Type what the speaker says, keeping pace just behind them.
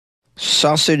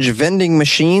Sausage vending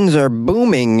machines are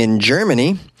booming in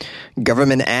Germany.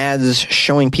 Government ads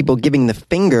showing people giving the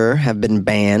finger have been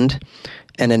banned.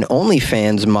 And an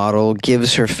OnlyFans model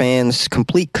gives her fans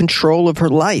complete control of her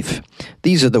life.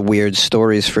 These are the weird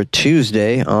stories for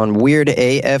Tuesday on Weird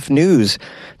AF News,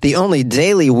 the only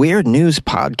daily weird news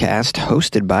podcast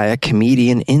hosted by a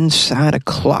comedian inside a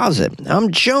closet. I'm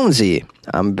Jonesy.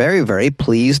 I'm very, very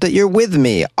pleased that you're with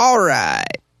me. All right.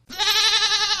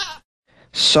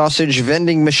 Sausage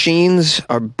vending machines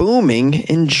are booming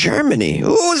in Germany.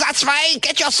 Ooh, that's right.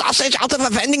 Get your sausage out of a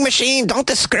vending machine. Don't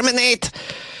discriminate.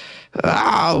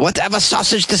 Whatever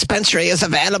sausage dispensary is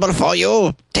available for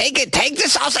you, take it. Take the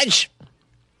sausage.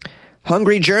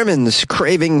 Hungry Germans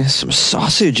craving some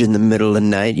sausage in the middle of the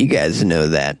night. You guys know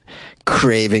that.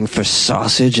 Craving for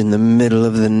sausage in the middle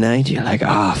of the night. You're like,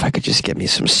 if I could just get me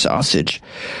some sausage.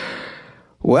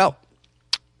 Well,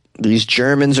 these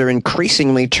Germans are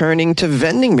increasingly turning to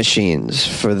vending machines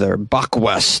for their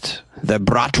Bockwurst, their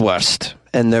Bratwurst,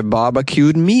 and their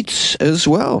barbecued meats as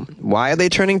well. Why are they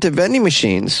turning to vending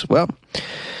machines? Well,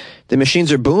 the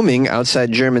machines are booming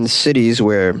outside German cities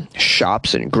where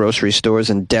shops and grocery stores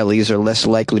and delis are less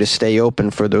likely to stay open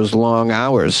for those long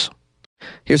hours.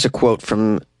 Here's a quote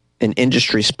from an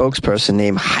industry spokesperson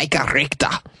named Heike Richter.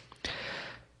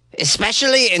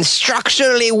 Especially in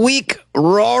structurally weak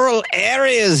rural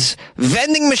areas,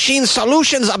 vending machine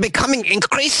solutions are becoming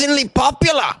increasingly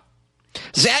popular.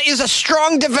 There is a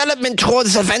strong development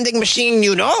towards the vending machine,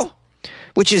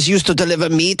 which is used to deliver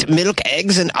meat, milk,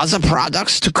 eggs, and other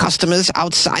products to customers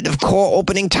outside of core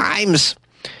opening times.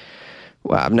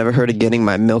 Well, I've never heard of getting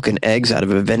my milk and eggs out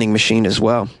of a vending machine as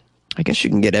well. I guess you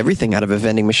can get everything out of a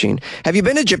vending machine. Have you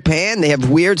been to Japan? They have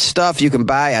weird stuff you can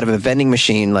buy out of a vending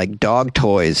machine, like dog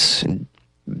toys and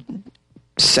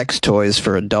sex toys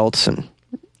for adults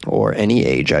or any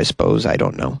age, I suppose. I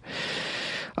don't know.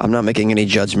 I'm not making any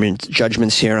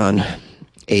judgments here on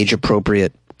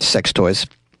age-appropriate sex toys.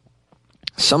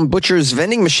 Some butchers'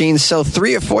 vending machines sell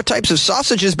 3 or 4 types of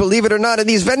sausages, believe it or not, in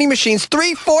these vending machines.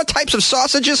 3, 4 types of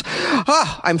sausages?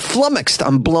 I'm flummoxed.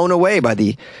 I'm blown away by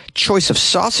the choice of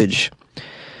sausage.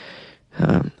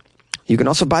 You can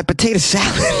also buy potato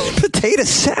salad. Potato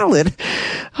salad?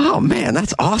 Oh, man,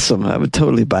 that's awesome. I would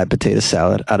totally buy potato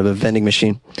salad out of a vending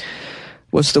machine.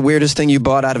 What's the weirdest thing you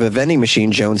bought out of a vending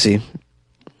machine, Jonesy?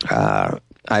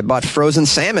 I bought frozen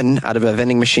salmon out of a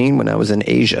vending machine when I was in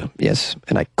Asia, yes,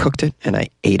 and I cooked it and I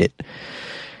ate it.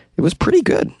 It was pretty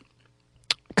good.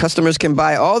 Customers can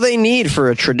buy all they need for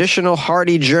a traditional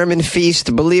hearty German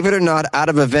feast, believe it or not, out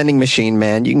of a vending machine,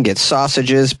 man. You can get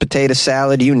sausages, potato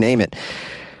salad, you name it.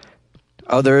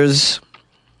 Others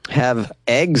have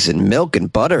eggs and milk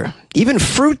and butter, even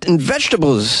fruit and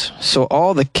vegetables. So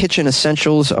all the kitchen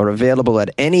essentials are available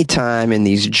at any time in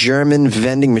these German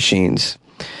vending machines.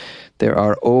 There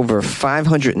are over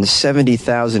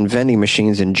 570,000 vending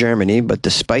machines in Germany, but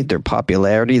despite their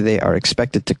popularity, they are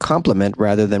expected to complement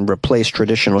rather than replace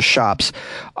traditional shops,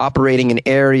 operating in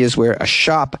areas where a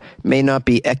shop may not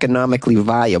be economically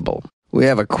viable. We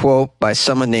have a quote by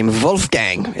someone named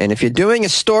Wolfgang, and if you're doing a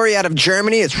story out of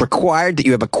Germany, it's required that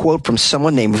you have a quote from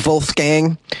someone named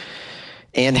Wolfgang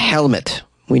and helmet.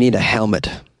 We need a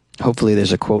helmet. Hopefully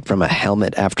there's a quote from a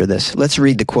helmet after this. Let's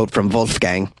read the quote from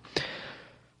Wolfgang.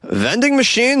 Vending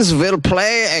machines will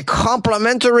play a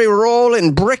complementary role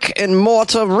in brick and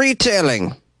mortar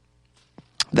retailing.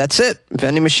 That's it.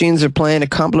 Vending machines are playing a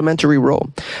complementary role.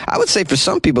 I would say for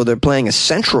some people, they're playing a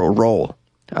central role.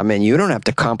 I mean, you don't have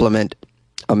to complement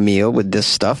a meal with this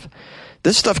stuff.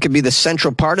 This stuff could be the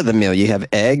central part of the meal. You have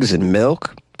eggs and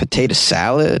milk, potato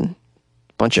salad, a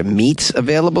bunch of meats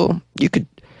available. You could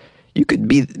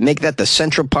make that the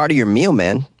central part of your meal,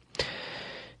 man.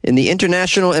 In the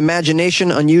international imagination,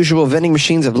 unusual vending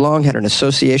machines have long had an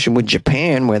association with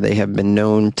Japan, where they have been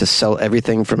known to sell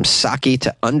everything from sake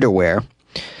to underwear.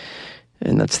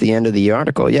 And that's the end of the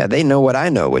article. Yeah, they know what I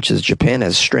know, which is Japan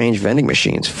has strange vending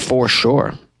machines, for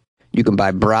sure. You can buy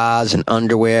bras and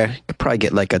underwear. You could probably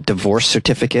get like a divorce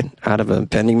certificate out of a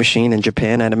vending machine in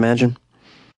Japan, I'd imagine.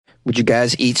 Would you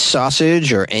guys eat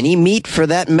sausage or any meat, for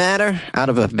that matter, out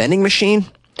of a vending machine?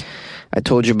 I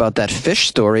told you about that fish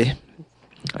story.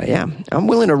 Yeah, I'm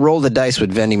willing to roll the dice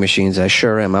with vending machines. I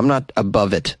sure am. I'm not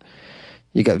above it.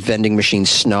 You got vending machine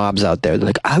snobs out there. They're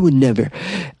like, I would never.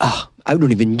 I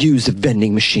don't even use a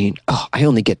vending machine. I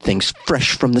only get things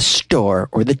fresh from the store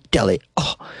or the deli.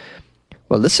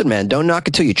 Well, listen, man, don't knock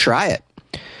it till you try it.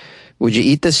 Would you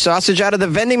eat this sausage out of the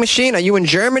vending machine? Are you in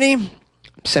Germany?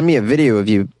 Send me a video of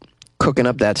you cooking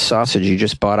up that sausage you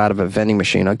just bought out of a vending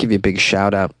machine. I'll give you a big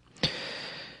shout out.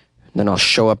 Then I'll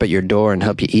show up at your door and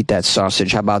help you eat that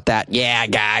sausage. How about that? Yeah,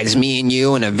 guys, me and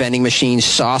you and a vending machine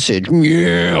sausage.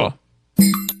 Yeah.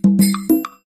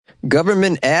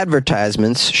 Government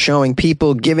advertisements showing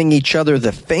people giving each other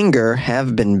the finger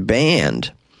have been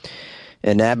banned.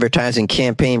 An advertising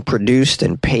campaign produced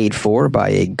and paid for by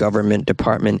a government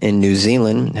department in New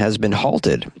Zealand has been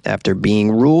halted after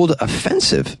being ruled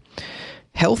offensive.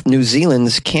 Health New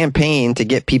Zealand's campaign to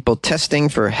get people testing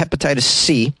for hepatitis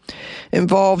C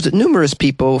involved numerous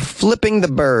people flipping the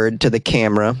bird to the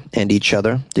camera and each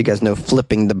other. Do you guys know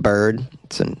flipping the bird?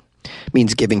 It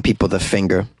means giving people the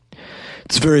finger.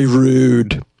 It's very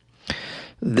rude.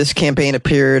 This campaign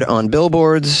appeared on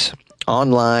billboards,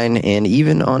 online, and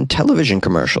even on television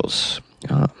commercials.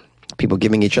 People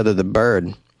giving each other the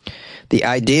bird. The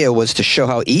idea was to show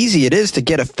how easy it is to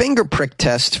get a finger prick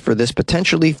test for this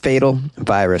potentially fatal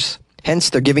virus. Hence,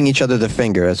 they're giving each other the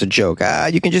finger as a joke.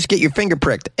 You can just get your finger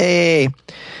pricked. Hey,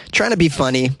 trying to be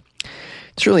funny.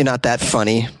 It's really not that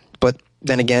funny. But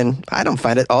then again, I don't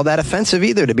find it all that offensive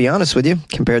either, to be honest with you.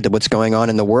 Compared to what's going on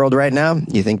in the world right now,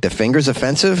 you think the finger's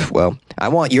offensive? Well, I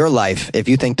want your life if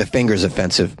you think the finger's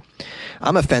offensive.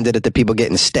 I'm offended at the people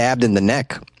getting stabbed in the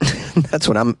neck. That's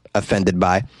what I'm offended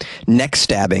by. Neck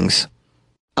stabbings.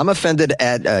 I'm offended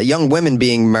at young women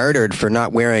being murdered for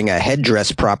not wearing a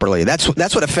headdress properly. That's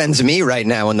what offends me right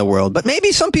now in the world. But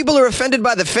maybe some people are offended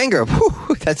by the finger.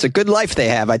 Whew, that's a good life they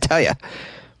have, I tell you.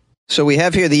 So we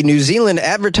have here the New Zealand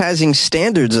Advertising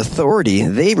Standards Authority.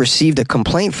 They received a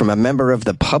complaint from a member of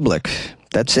the public.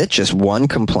 That's it, just one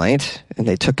complaint, and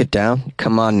they took it down.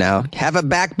 Come on now. Have a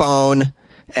backbone,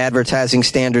 Advertising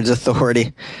Standards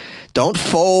Authority. Don't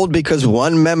fold because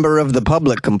one member of the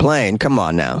public complained. Come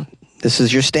on now. This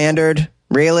is your standard?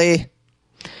 Really?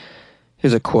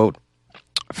 Here's a quote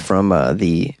from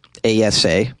the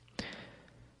ASA.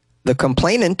 The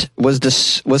complainant was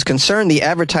concerned the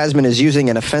advertisement is using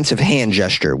an offensive hand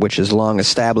gesture, which is long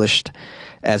established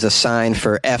as a sign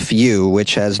for FU,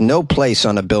 which has no place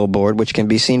on a billboard, which can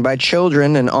be seen by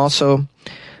children, and also,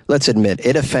 let's admit,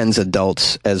 it offends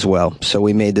adults as well. So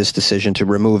we made this decision to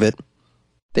remove it.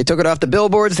 They took it off the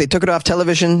billboards. They took it off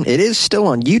television. It is still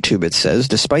on YouTube, it says,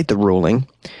 despite the ruling.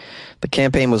 The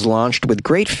campaign was launched with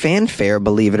great fanfare,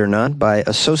 believe it or not, by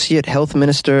Associate Health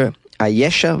Minister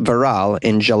Ayesha Varal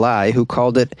in July, who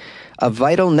called it a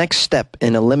vital next step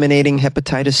in eliminating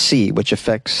hepatitis C, which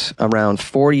affects around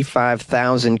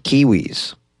 45,000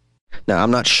 Kiwis. Now,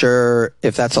 I'm not sure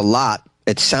if that's a lot.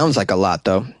 It sounds like a lot,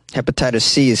 though. Hepatitis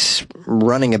C is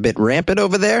running a bit rampant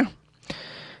over there.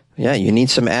 Yeah, you need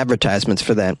some advertisements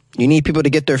for that. You need people to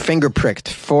get their finger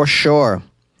pricked, for sure.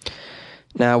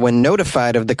 Now, when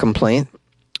notified of the complaint,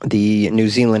 the New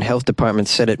Zealand Health Department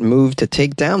said it moved to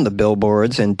take down the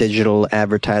billboards and digital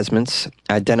advertisements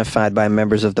identified by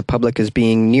members of the public as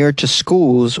being near to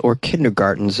schools or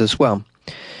kindergartens as well.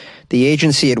 The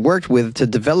agency it worked with to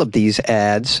develop these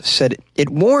ads said it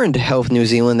warned Health New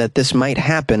Zealand that this might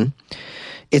happen.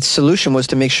 Its solution was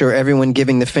to make sure everyone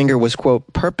giving the finger was, quote,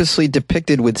 purposely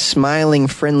depicted with smiling,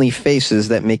 friendly faces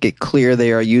that make it clear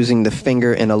they are using the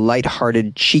finger in a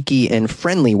light-hearted, cheeky, and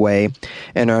friendly way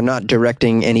and are not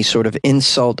directing any sort of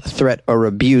insult, threat, or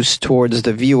abuse towards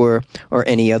the viewer or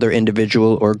any other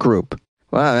individual or group.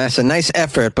 Wow, that's a nice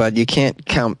effort, but you can't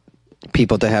count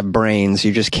people to have brains.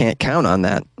 You just can't count on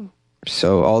that.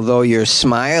 So although you're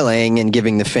smiling and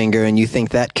giving the finger and you think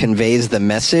that conveys the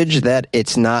message that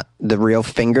it's not the real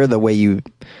finger the way you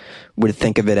would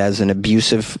think of it as an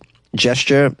abusive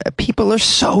gesture, people are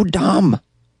so dumb.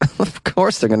 Of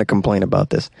course they're going to complain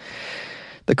about this.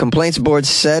 The complaints board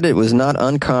said it was not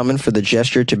uncommon for the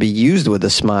gesture to be used with a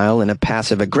smile in a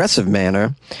passive-aggressive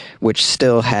manner, which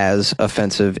still has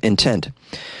offensive intent.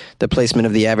 The placement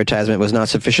of the advertisement was not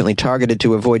sufficiently targeted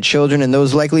to avoid children and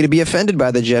those likely to be offended by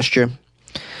the gesture.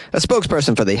 A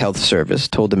spokesperson for the health service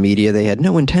told the media they had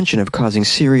no intention of causing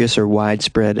serious or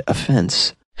widespread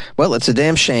offense. Well, it's a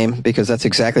damn shame because that's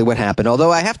exactly what happened.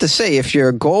 Although I have to say, if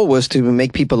your goal was to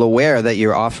make people aware that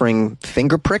you're offering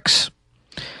finger pricks,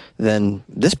 then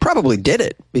this probably did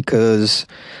it, because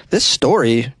this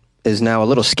story is now a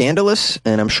little scandalous,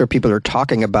 and I'm sure people are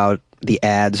talking about the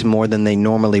ads more than they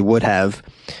normally would have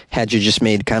had you just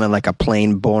made kind of like a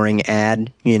plain, boring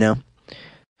ad, you know?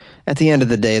 At the end of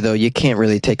the day, though, you can't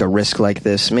really take a risk like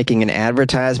this. Making an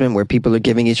advertisement where people are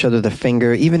giving each other the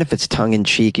finger, even if it's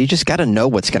tongue-in-cheek, you just got to know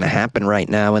what's going to happen right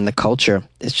now in the culture.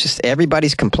 It's just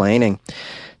everybody's complaining.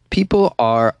 People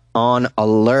are on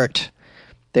alert.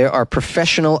 There are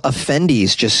professional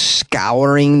offendees just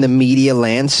scouring the media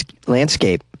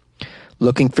landscape,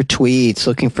 looking for tweets,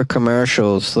 looking for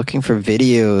commercials, looking for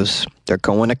videos. They're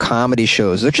going to comedy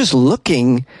shows. They're just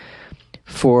looking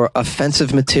for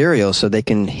offensive material so they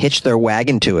can hitch their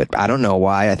wagon to it. I don't know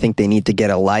why. I think they need to get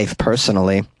a life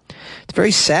personally. It's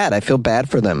very sad. I feel bad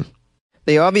for them.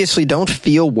 They obviously don't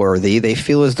feel worthy. They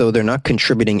feel as though they're not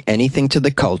contributing anything to the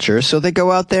culture, so they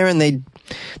go out there and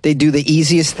they do the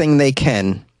easiest thing they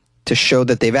can to show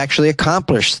that they've actually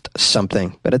accomplished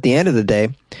something. But at the end of the day,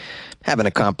 haven't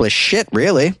accomplished shit,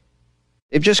 really.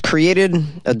 They've just created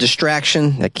a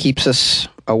distraction that keeps us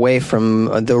away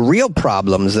from the real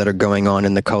problems that are going on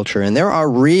in the culture. And there are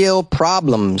real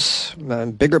problems,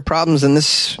 bigger problems than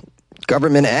this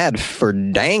government ad, for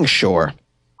dang sure.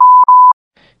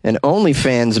 An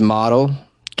OnlyFans model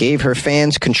gave her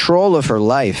fans control of her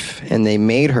life, and they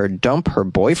made her dump her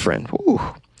boyfriend. Ooh.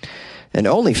 An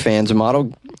OnlyFans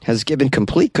model has given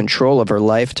complete control of her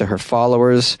life to her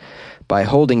followers by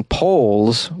holding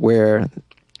polls where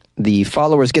the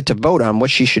followers get to vote on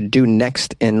what she should do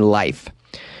next in life.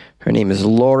 Her name is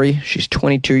Lori. She's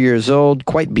 22 years old,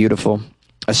 quite beautiful,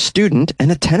 a student,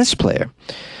 and a tennis player.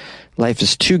 Life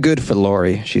is too good for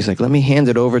Lori. She's like, let me hand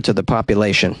it over to the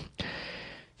population.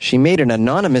 She made an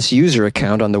anonymous user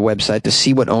account on the website to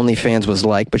see what OnlyFans was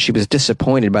like, but she was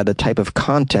disappointed by the type of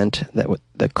content that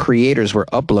the creators were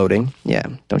uploading. Yeah,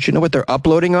 don't you know what they're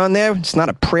uploading on there? It's not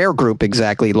a prayer group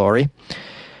exactly, Lori.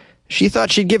 She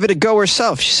thought she'd give it a go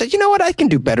herself. She said, you know what, I can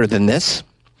do better than this.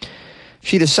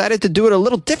 She decided to do it a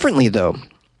little differently, though.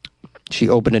 She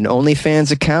opened an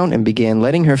OnlyFans account and began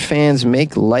letting her fans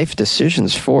make life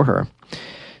decisions for her.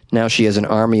 Now she has an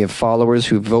army of followers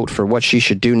who vote for what she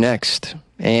should do next.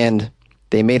 And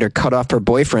they made her cut off her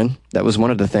boyfriend. That was one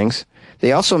of the things.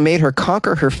 They also made her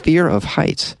conquer her fear of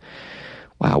heights.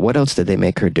 Wow, what else did they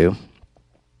make her do?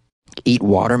 Eat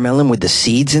watermelon with the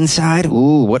seeds inside?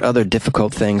 Ooh, what other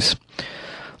difficult things?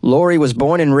 Lori was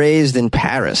born and raised in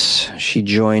Paris. She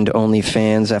joined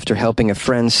OnlyFans after helping a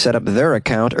friend set up their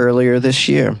account earlier this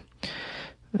year.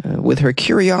 With her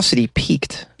curiosity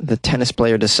piqued, the tennis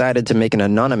player decided to make an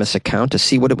anonymous account to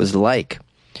see what it was like.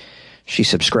 She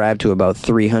subscribed to about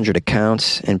 300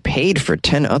 accounts and paid for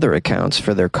 10 other accounts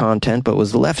for their content, but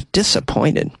was left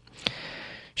disappointed.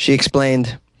 She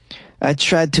explained, I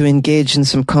tried to engage in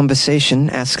some conversation,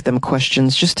 ask them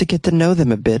questions just to get to know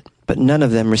them a bit, but none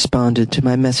of them responded to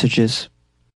my messages.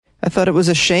 I thought it was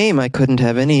a shame I couldn't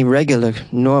have any regular,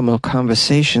 normal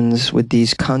conversations with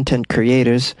these content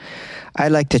creators. I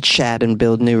like to chat and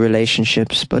build new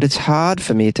relationships, but it's hard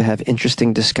for me to have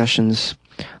interesting discussions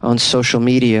on social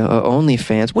media or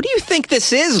OnlyFans. What do you think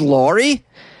this is, Lori?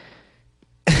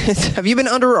 Have you been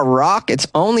under a rock? It's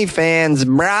OnlyFans,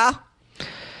 brah.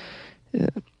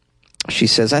 She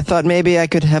says, I thought maybe I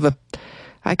could have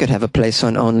a place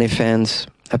on OnlyFans,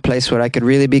 a place where I could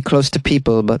really be close to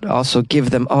people, but also give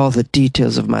them all the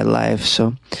details of my life.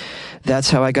 So that's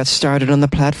how I got started on the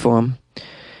platform.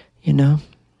 You know,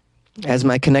 as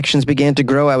my connections began to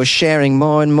grow, I was sharing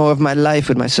more and more of my life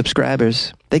with my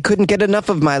subscribers. They couldn't get enough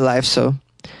of my life, so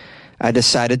I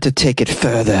decided to take it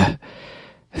further.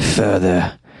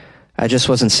 I just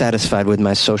wasn't satisfied with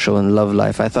my social and love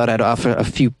life. I thought I'd offer a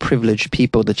few privileged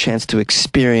people the chance to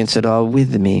experience it all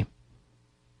with me.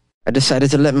 I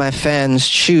decided to let my fans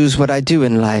choose what I do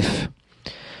in life.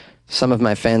 Some of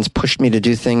my fans pushed me to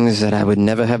do things that I would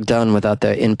never have done without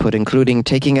their input, including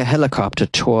taking a helicopter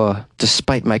tour,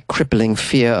 despite my crippling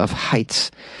fear of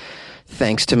heights.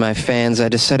 Thanks to my fans, I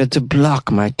decided to block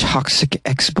my toxic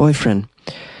ex-boyfriend.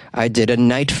 I did a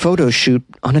night photo shoot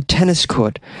on a tennis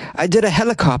court. I did a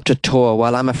helicopter tour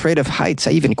while I'm afraid of heights.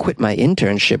 I even quit my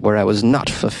internship where I was not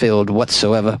fulfilled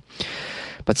whatsoever.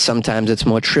 But sometimes it's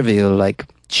more trivial, like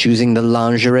choosing the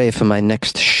lingerie for my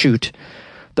next shoot.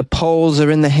 The polls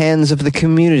are in the hands of the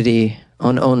community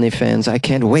on OnlyFans. I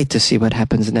can't wait to see what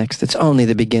happens next. It's only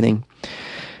the beginning.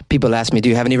 People ask me, do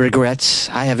you have any regrets?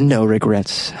 I have no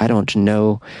regrets. I don't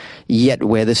know yet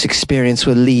where this experience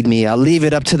will lead me. I'll leave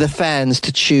it up to the fans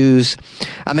to choose.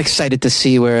 I'm excited to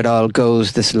see where it all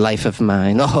goes, this life of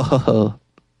mine. Oh,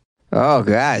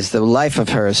 guys, the life of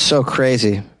her is so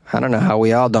crazy. I don't know how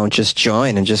we all don't just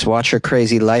join and just watch her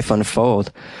crazy life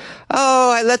unfold.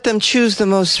 Oh, I let them choose the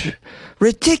most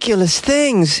ridiculous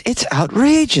things. It's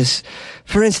outrageous.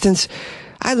 For instance,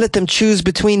 I let them choose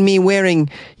between me wearing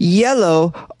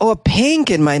yellow or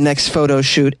pink in my next photo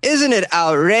shoot. Isn't it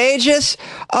outrageous?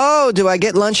 Oh, do I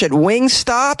get lunch at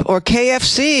Wingstop or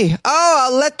KFC? Oh,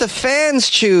 I'll let the fans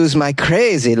choose my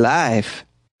crazy life.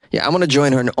 Yeah, I'm going to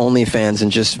join her in OnlyFans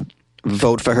and just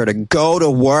vote for her to go to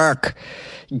work.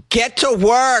 Get to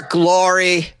work,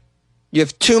 Lori. You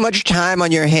have too much time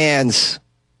on your hands.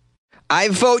 I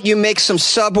vote you make some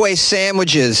Subway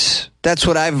sandwiches. That's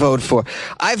what I vote for.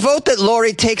 I vote that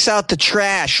Lori takes out the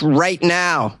trash right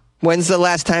now. When's the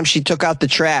last time she took out the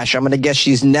trash? I'm going to guess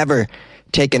she's never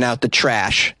taken out the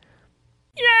trash.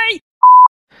 Yay!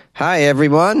 Hi,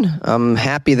 everyone. I'm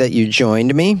happy that you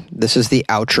joined me. This is the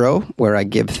outro where I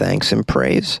give thanks and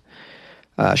praise.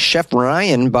 Chef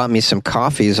Ryan bought me some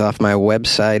coffees off my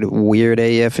website,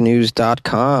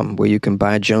 weirdafnews.com, where you can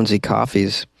buy Jonesy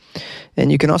coffees.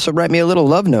 And you can also write me a little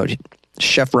love note.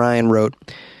 Chef Ryan wrote,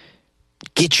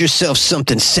 "Get yourself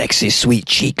something sexy, sweet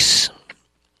cheeks."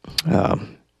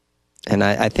 And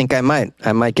I think I might.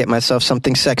 I might get myself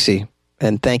something sexy.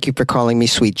 And thank you for calling me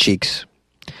Sweet Cheeks.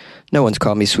 No one's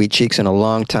called me Sweet Cheeks in a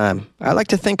long time. I like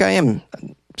to think I am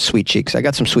Sweet Cheeks. I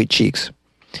got some sweet cheeks.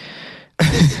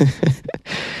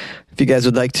 If you guys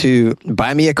would like to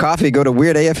buy me a coffee, go to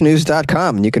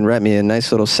weirdafnews.com and you can write me a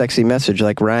nice little sexy message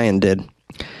like Ryan did.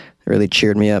 It really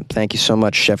cheered me up. Thank you so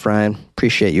much, Chef Ryan.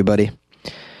 Appreciate you, buddy.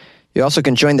 You also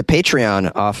can join the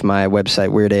Patreon off my website,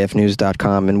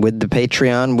 weirdafnews.com. And with the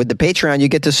Patreon, you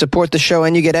get to support the show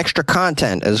and you get extra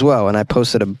content as well. And I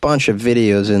posted a bunch of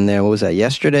videos in there. What was that,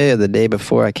 yesterday or the day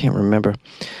before? I can't remember.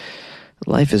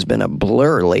 Life has been a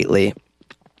blur lately.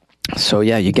 So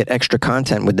yeah, you get extra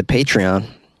content with the Patreon.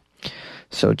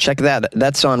 So check that.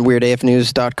 That's on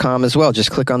weirdafnews.com as well.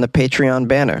 Just click on the Patreon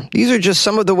banner. These are just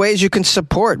some of the ways you can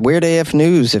support Weird AF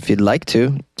News if you'd like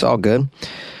to. It's all good.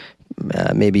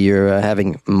 Maybe you're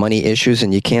having money issues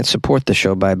and you can't support the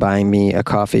show by buying me a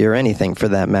coffee or anything for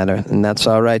that matter. And that's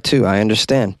all right too. I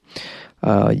understand.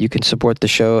 You can support the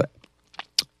show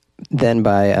then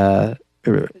by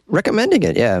recommending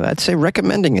it. Yeah, I'd say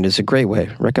recommending it is a great way.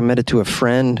 Recommend it to a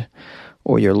friend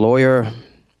or your lawyer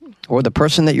or the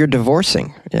person that you're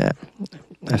divorcing. Yeah.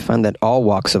 I find that all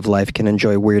walks of life can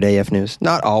enjoy Weird AF News.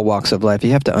 Not all walks of life.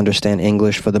 You have to understand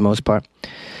English for the most part.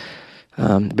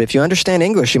 But if you understand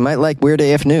English, you might like Weird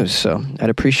AF News. So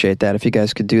I'd appreciate that if you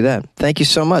guys could do that. Thank you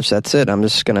so much. That's it. I'm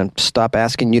just going to stop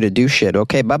asking you to do shit.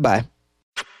 Okay, bye-bye.